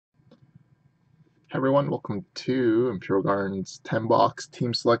Hi everyone, welcome to Imperial Gardens 10 box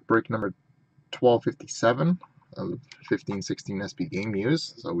team select break number 1257 of 15-16 SP game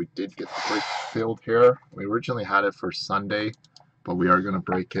use. So we did get the break filled here. We originally had it for Sunday, but we are going to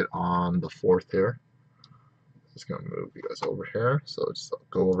break it on the 4th here. Just going to move you guys over here. So just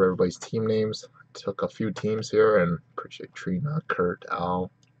go over everybody's team names. Took a few teams here and appreciate Trina, Kurt,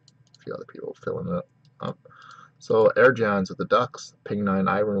 Al, a few other people filling it up. So Air Jans with the Ducks, Ping 9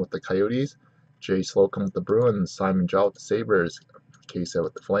 Iron with the Coyotes, Jay Slocum with the Bruins, Simon Jaw with the Sabres, Kesa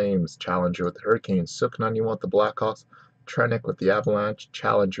with the Flames, Challenger with the Hurricanes, Sook 91 with the Blackhawks, Trenick with the Avalanche,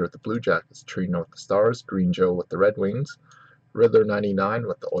 Challenger with the Blue Jackets, Trina with the Stars, Green Joe with the Red Wings, Riddler 99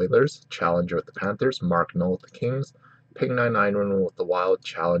 with the Oilers, Challenger with the Panthers, Mark Knoll with the Kings, Ping 9 Iron with the Wild,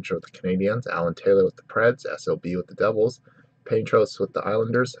 Challenger with the Canadiens, Alan Taylor with the Preds, SLB with the Devils, Paintros with the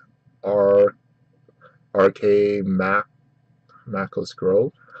Islanders, RK Macos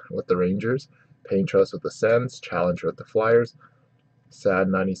Grove with the Rangers, Paintros with the Sens, Challenger with the Flyers, Sad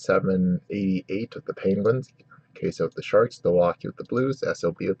 9788 with the Penguins, Queso with the Sharks, Milwaukee with the Blues,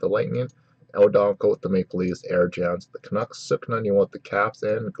 SLB with the Lightning, El Donko with the Maple Leafs, Air Jans with the Canucks, Sook 91 with the Caps,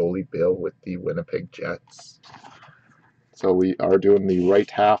 and Goalie Bill with the Winnipeg Jets. So we are doing the right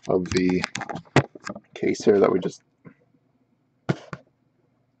half of the case here that we just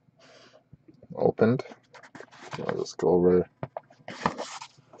opened. I'll just go over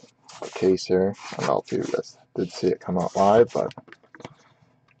the case here, and I'll do this. Did see it come out live, but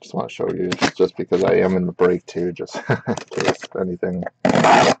just want to show you just because I am in the break too, just in case anything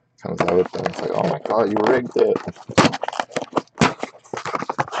comes out, then it's like, oh my god, you rigged it.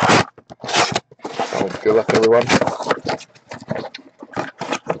 So good luck everyone.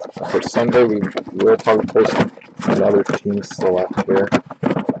 For Sunday we will probably post another team select here.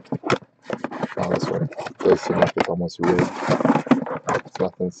 Oh, this one does seem like it's almost rigged.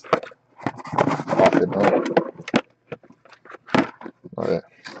 Nothing's popping up. Alright.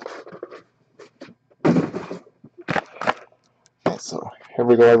 So here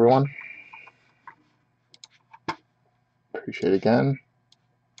we go everyone. Appreciate it again.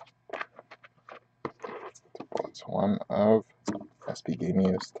 Box 1 of SP Game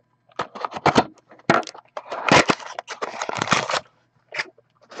Used.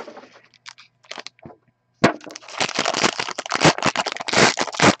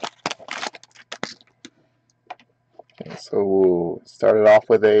 Okay, so we'll start it off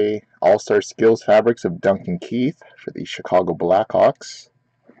with a All-Star Skills Fabrics of Duncan Keith for the Chicago Blackhawks.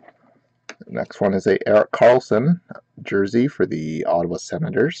 The next one is a Erik Karlsson jersey for the Ottawa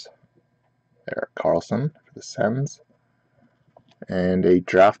Senators. Erik Karlsson for the Sens. And a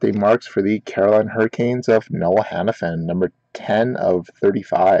draft day marks for the Carolina Hurricanes of Noah Hanifin, number 10 of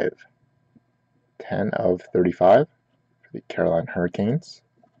 35. 10 of 35 for the Carolina Hurricanes.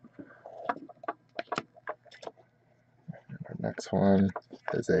 Our next one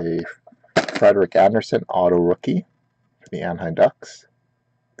is a Frederick Anderson auto rookie for the Anaheim Ducks.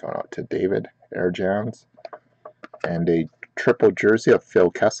 Going out to David Air Jans. And a triple jersey of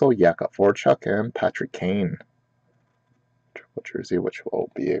Phil Kessel, Jakub Voracek, and Patrick Kane. Triple jersey, which will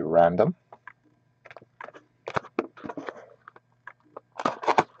be a random.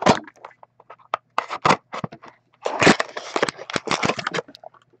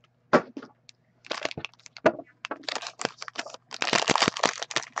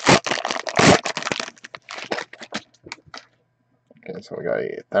 Okay, so we got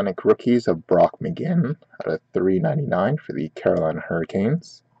a Authentic Rookies of Brock McGinn at a $3.99 for the Carolina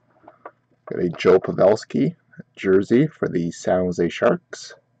Hurricanes. Got a Joe Pavelski jersey for the San Jose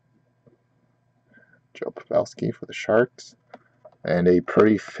Sharks. Joe Pavelski for the Sharks. And a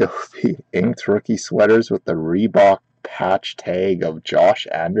pretty filthy inked rookie sweaters with the Reebok patch tag of Josh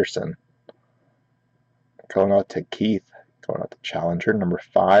Anderson. Going out to Keith. Going out to Challenger, number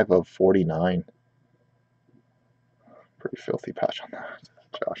 5 of 49. Pretty filthy patch on that.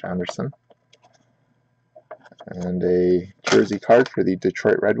 Josh Anderson. And a jersey card for the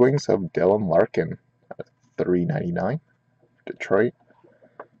Detroit Red Wings of Dylan Larkin at $3.99 for Detroit.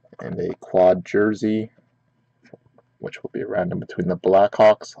 And a quad jersey, which will be a random between the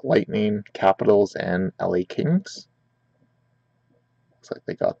Blackhawks, Lightning, Capitals, and LA Kings. Looks like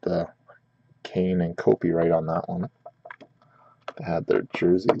they got the Kane and Kopi right on that one. They had their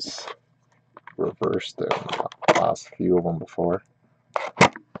jerseys reversed in the last few of them before.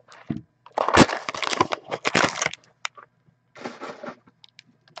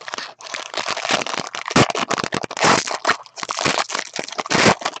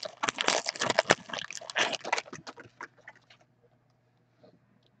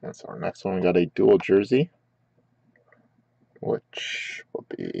 And so our next one, we got a dual jersey, which will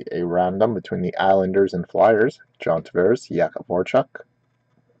be a random between the Islanders and Flyers. John Tavares, Jakub Voracek.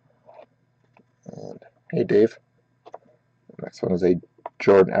 And hey, Dave. Next one is a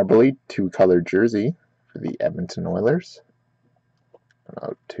Jordan Eberle 2-color jersey for the Edmonton Oilers.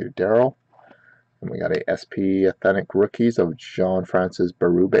 Out to Daryl. And we got a SP Authentic Rookies of Jean-Francis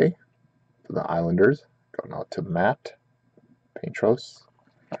Berube for the Islanders. Going out to Matt Pintros.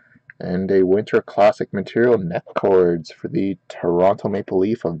 And a Winter Classic Material neck cords for the Toronto Maple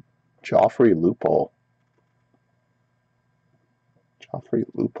Leaf of Joffrey Lupul. Joffrey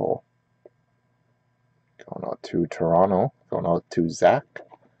Lupul. Going out to Toronto. Going out to Zach.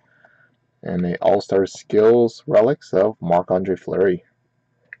 And a All-Star Skills Relics of Marc-Andre Fleury.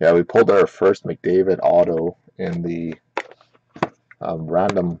 Yeah, we pulled our first McDavid auto in the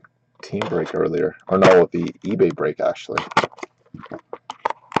random team break earlier. Or no, the eBay break, actually.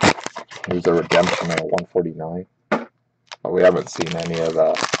 Here's a redemption of 149. But we haven't seen any of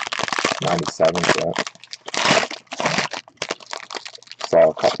the 97s yet. Saw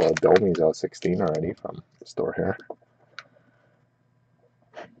a couple of Domies out 16 already from the store here.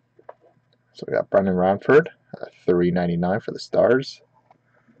 So we got Brendan Ranford at $3.99 for the Stars.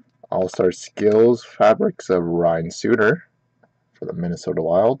 All-Star Skills Fabrics of Ryan Suter for the Minnesota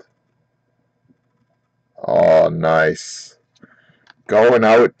Wild. Oh, nice. Going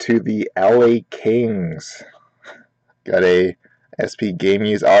out to the LA Kings. Got a SP Game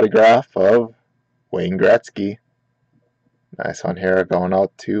Use autograph of Wayne Gretzky. Nice one here. Going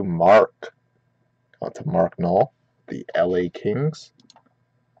out to Mark. Going to Mark Knoll, the LA Kings.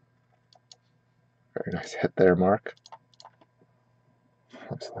 Very nice hit there, Mark.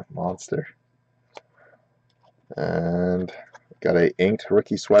 Absolute monster. And got a inked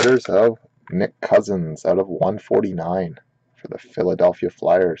rookie sweaters of Nick Cousins out of 149 for the Philadelphia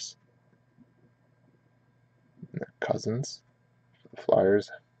Flyers. Nick Cousins for the Flyers.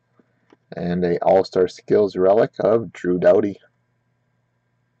 And a All-Star Skills relic of Drew Doughty.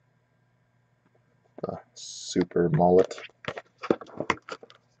 The super mullet.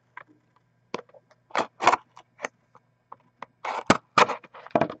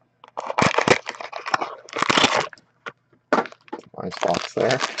 Nice box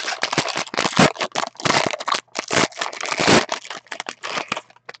there.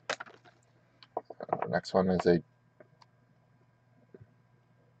 Next one is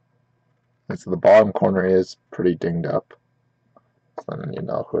so the bottom corner is pretty dinged up. So then you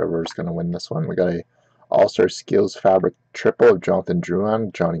know whoever's going to win this one. We got a All-Star Skills Fabric triple of Jonathan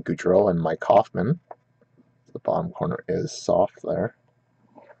Drouin, Johnny Gaudreau, and Mike Hoffman. The bottom corner is soft there.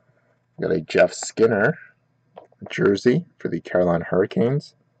 We got a Jeff Skinner jersey for the Carolina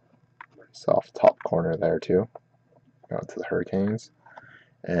Hurricanes. Soft top corner there too. Going to the Hurricanes.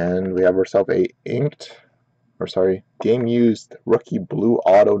 And we have ourselves a game used rookie blue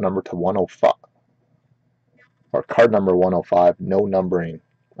auto number to 105. Or card number 105, no numbering,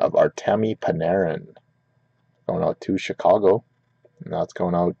 of Artemi Panarin. Going out to Chicago. And that's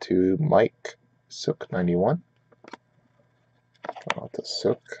going out to Mike Sook 91. Going out to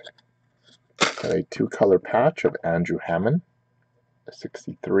Sook. Got a 2-color patch of Andrew Hammond, a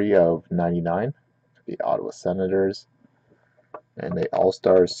 63 of 99 for the Ottawa Senators, and a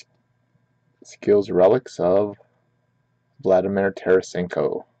All-Star Skills Relics of Vladimir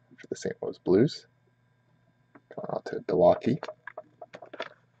Tarasenko for the St. Louis Blues. Going out to Milwaukee.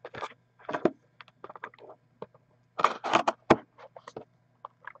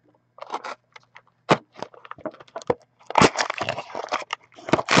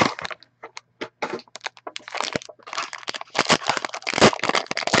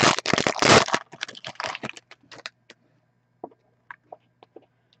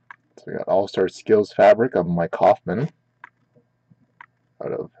 So we got All-Star Skills Fabric of Mike Hoffman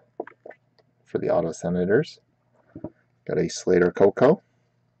for the Ottawa Senators. Got a Slater Coco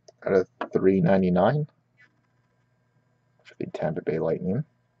out of $3.99 for the Tampa Bay Lightning.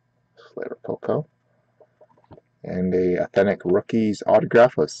 Slater Coco. And a Authentic Rookies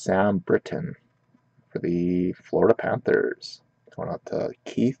autograph of Sam Britton for the Florida Panthers. Going out to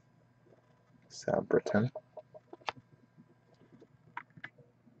Keith. Sam Britton.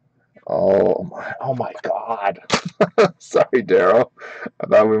 Oh my God. Sorry, Daryl. I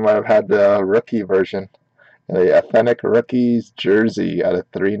thought we might have had the rookie version. The Authentic Rookies jersey out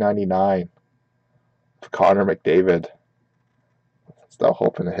of $3.99 of Connor McDavid. Still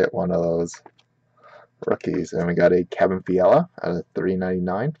hoping to hit one of those rookies. And we got a Kevin Fiala out of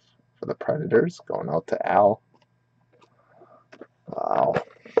 $3.99 for the Predators. Going out to Al. Wow.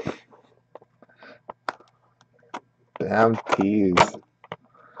 Damn tees.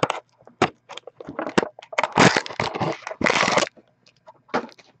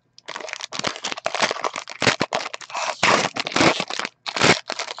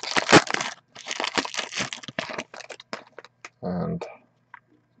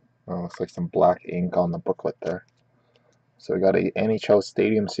 like some black ink on the booklet there. So we got a NHL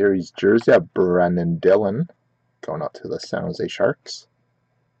Stadium Series jersey of Brandon Dillon going out to the San Jose Sharks.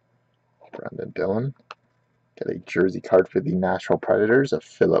 Brandon Dillon. Got a jersey card for the Nashville Predators of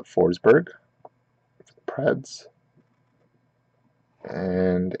Philip Forsberg for the Preds.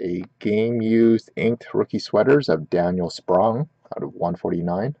 And a game-used inked rookie sweaters of Daniel Sprong out of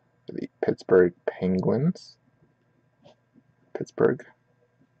 149 for the Pittsburgh Penguins. Pittsburgh.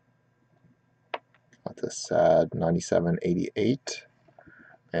 That's a sad 97-88.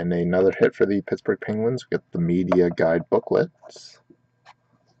 And another hit for the Pittsburgh Penguins. We get the media guide booklets.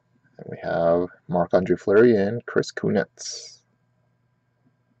 And we have Marc-Andre Fleury and Chris Kunitz.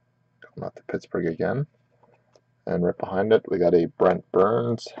 Coming out to Pittsburgh again. And right behind it, we got a Brent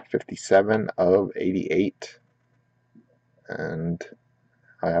Burns 57 of 88. And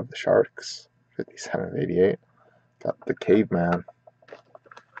I have the Sharks 57 of 88. Got the Caveman.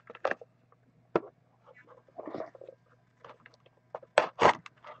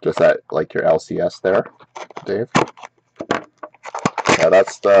 Just that, like your LCS there, Dave. Yeah,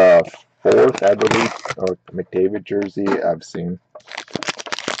 that's the 4th, I believe, or McDavid jersey I've seen.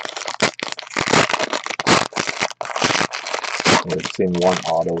 I've seen one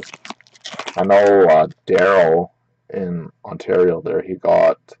auto. I know Daryl in Ontario there, he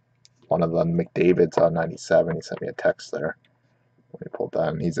got one of the McDavids on 97. He sent me a text there when he pulled that,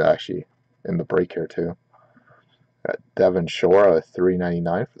 and he's actually in the break here too. Got Devon Shore at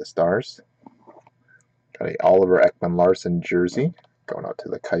 $3.99 for the Stars. Got a Oliver Ekman-Larsson jersey going out to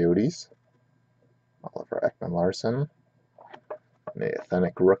the Coyotes. Oliver Ekman-Larsson. And a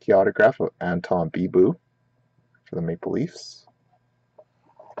authentic rookie autograph of Anton Bibu for the Maple Leafs.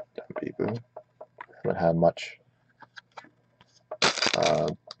 Bibu. Haven't had much,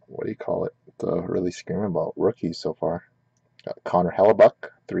 what do you call it, to really scream about rookies so far. Got Connor Hellebuck,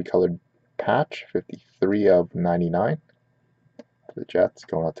 3-colored patch, 53 of 99 for the Jets,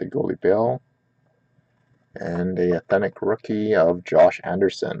 going out to Goalie Bill. And a authentic rookie of Josh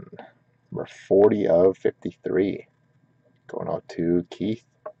Anderson, number 40 of 53, going out to Keith,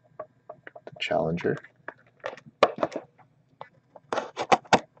 the Challenger.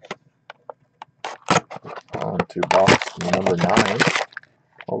 On to box number 9.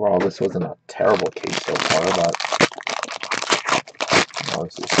 Overall, this wasn't a terrible case so far, but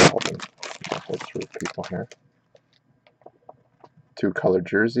obviously still hoping to hit through people here. 2-color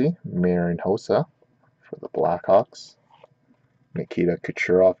jersey, Marian Hossa for the Blackhawks. Nikita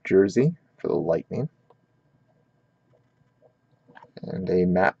Kucherov jersey for the Lightning. And a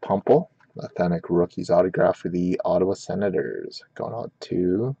Matt Pumple, authentic rookies autograph for the Ottawa Senators. Going out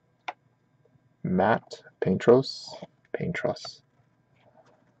to Matt Paintros.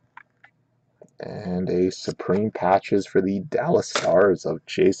 And a Supreme patches for the Dallas Stars of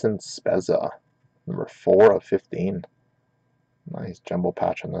Jason Spezza, number 4 of 15. Nice jumbo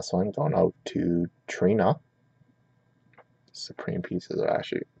patch on this one, going out to Trina. Supreme pieces are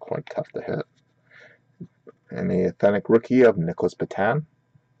actually quite tough to hit. And a authentic rookie of Nicholas Patan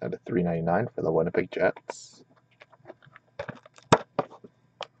at a $3.99 for the Winnipeg Jets.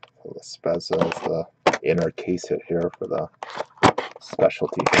 So the Spezza is the inner case hit here for the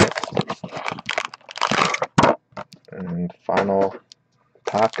specialty hit. And final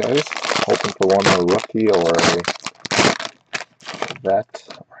pack, guys. Hoping for one more rookie or a vet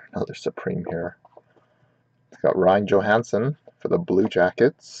or another Supreme here. It's got Ryan Johansson for the Blue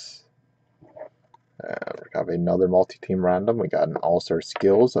Jackets. We have another multi-team random. We got an All-Star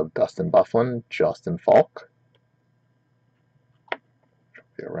Skills of Dustin Byfuglien, Justin Falk. Should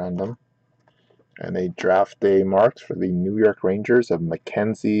be a random. And a draft day marks for the New York Rangers of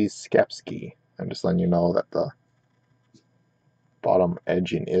Mackenzie Skepsky. I'm just letting you know that the bottom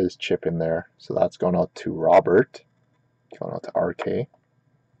edging is chipping there. So that's going out to Robert. Going out to RK.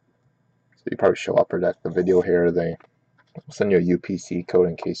 So you probably show up or deck the video here. They will send you a UPC code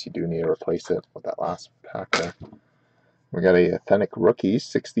in case you do need to replace it with that last pack there. We got a authentic rookie,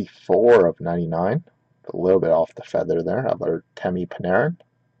 64 of 99. A little bit off the feather there. How about Temi Panarin?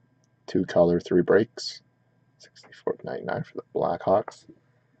 2-color, 3 breaks. 64 of 99 for the Blackhawks.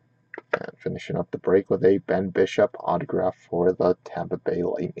 And finishing up the break with a Ben Bishop autograph for the Tampa Bay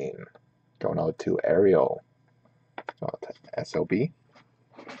Lightning. Going out to Ariel. Going out to SOB.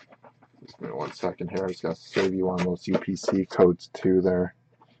 Just give me 1 second here. I just got to save you one of those UPC codes too there,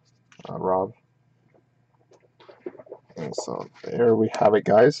 Rob. And so there we have it,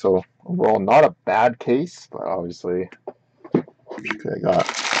 guys. So overall, not a bad case, but obviously I got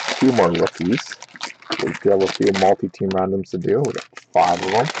 2 more rookies. We still have a few multi-team randoms to do. We got 5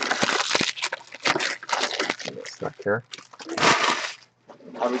 of them. Get stuck here.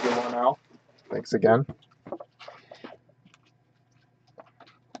 Have a good one, Al. Thanks again.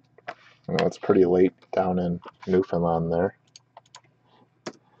 I know it's pretty late down in Newfoundland there.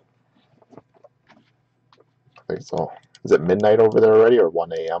 I think so. Is it midnight over there already, or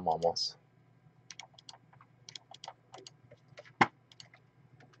 1 a.m. almost?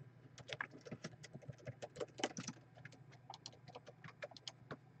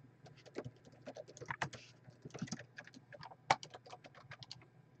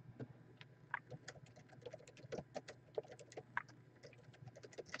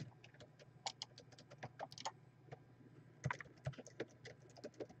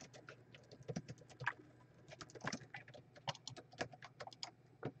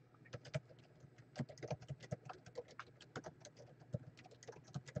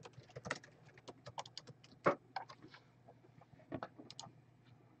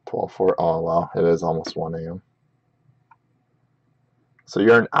 Oh wow, it is almost 1 a.m. So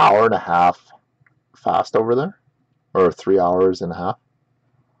you're an hour and a half fast over there? Or 3 hours and a half?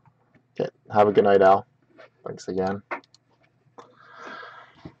 Okay, have a good night, Al. Thanks again.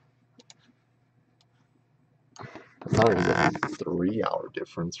 I thought it was a 3-hour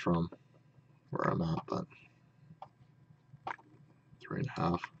difference from where I'm at, but 3.5.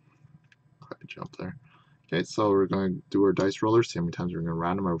 I could jump there. Okay, so we're going to do our dice rollers, see how many times we're going to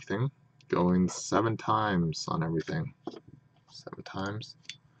random everything. Going 7 times on everything. 7 times.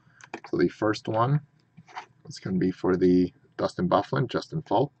 So the first one is going to be for the Dustin Byfuglien, Justin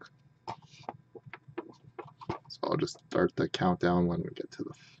Falk. So I'll just start the countdown when we get to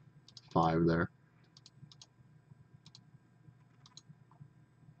the 5 there.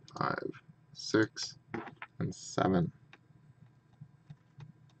 5, 6, and 7.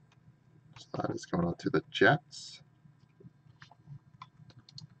 So that is going out to the Jets.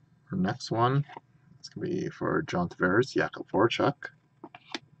 Our next one is going to be for John Tavares, Jakub Voracek.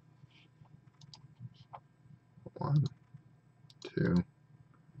 1, 2,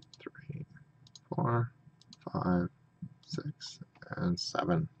 3, 4, 5, 6, and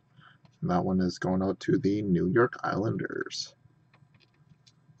 7. And that one is going out to the New York Islanders.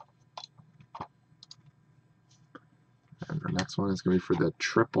 And our next one is going to be for the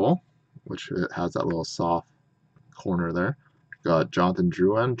triple, which it has that little soft corner there. Got Jonathan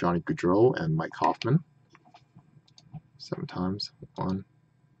Drouin, Johnny Gaudreau, and Mike Hoffman. 7 times. 1,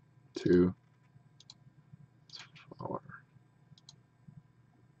 2, 4,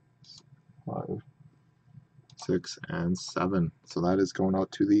 5, 6, and 7. So that is going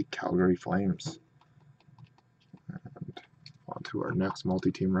out to the Calgary Flames. And on to our next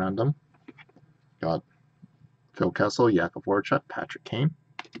multi-team random. Got Phil Kessel, Jakub Voracek, Patrick Kane.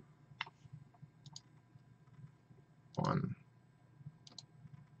 1,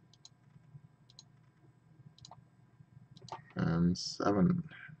 and 7.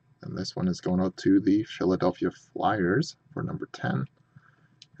 And this one is going out to the Philadelphia Flyers for number 10.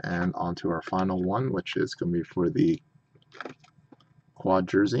 And on to our final one, which is going to be for the quad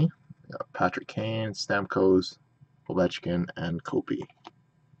jersey. Patrick Kane, Stamkos, Ovechkin, and Kopi.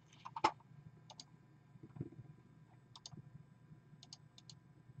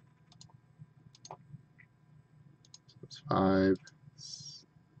 5,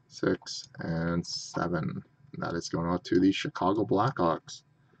 6, and 7. And that is going out to the Chicago Blackhawks.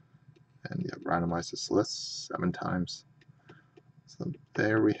 And you randomize this list 7 times. So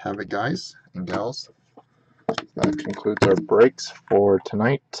there we have it, guys and gals. That concludes our breaks for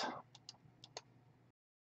tonight.